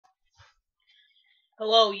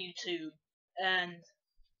Hello, YouTube, and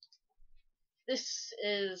this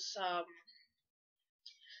is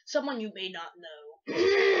someone you may not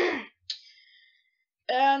know.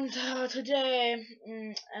 And today,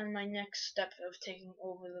 and my next step of taking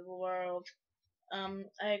over the world,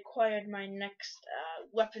 I acquired my next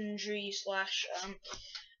weaponry slash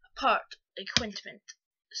part equipment.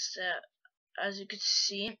 So, as you can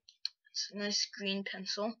see, it's a nice green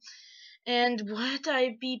pencil. And what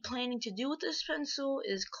I be planning to do with this pencil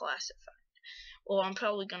is classified. Or I'm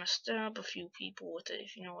probably gonna stir up a few people with it,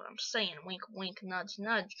 if you know what I'm saying. Wink, wink, nudge,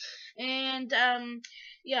 nudge. And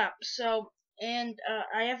yeah.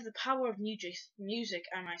 I have the power of music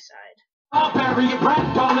on my side. I'll bury your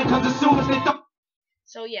breath, darling, 'cause as soon as they don't.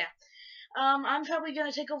 So yeah. I'm probably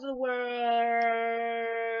gonna take over the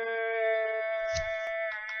world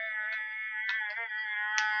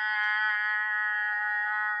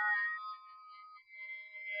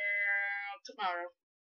tomorrow.